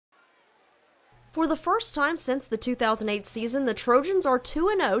For the first time since the 2008 season, the Trojans are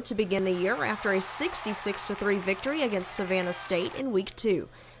 2-0 to begin the year after a 66-3 victory against Savannah State in Week 2.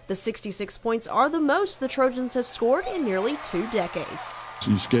 The 66 points are the most the Trojans have scored in nearly 2 decades.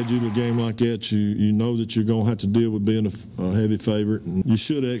 You schedule a game like that, you know that you're going to have to deal with being a heavy favorite. And you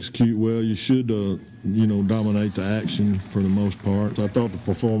should execute well. You should, dominate the action for the most part. I thought the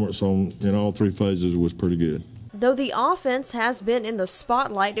performance in all 3 phases was pretty good. Though the offense has been in the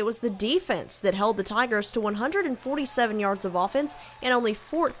spotlight, it was the defense that held the Tigers to 147 yards of offense and only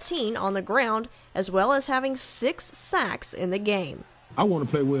 14 on the ground, as well as having 6 sacks in the game. I want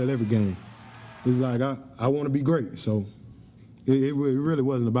to play well every game. It's like I want to be great, so it really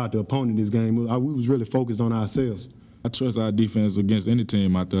wasn't about the opponent this game. We was really focused on ourselves. I trust our defense against any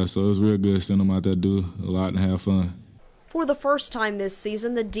team out there, so it was real good seeing them out there do a lot and have fun. For the first time this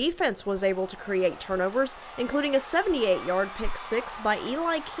season, the defense was able to create turnovers, including a 78-yard pick six by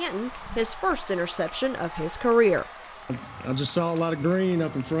Eli Canton, his first interception of his career. I just saw a lot of green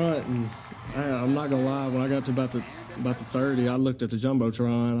up in front, and I'm not going to lie, when I got to about the 30, I looked at the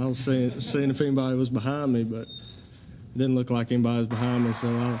Jumbotron. I was seeing if anybody was behind me, but it didn't look like anybody was behind me, so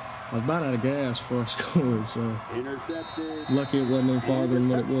I was about out of gas before I scored, so lucky it wasn't any farther than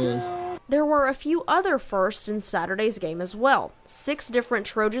what it was. There were a few other firsts in Saturday's game as well. 6 different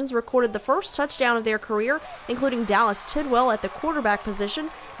Trojans recorded the first touchdown of their career, including Dallas Tidwell at the quarterback position,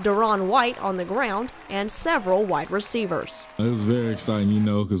 Daron White on the ground, and several wide receivers. It was very exciting,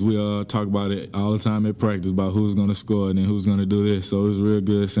 because we talk about it all the time at practice about who's going to score and then who's going to do this. So it was real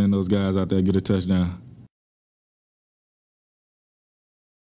good seeing those guys out there get a touchdown.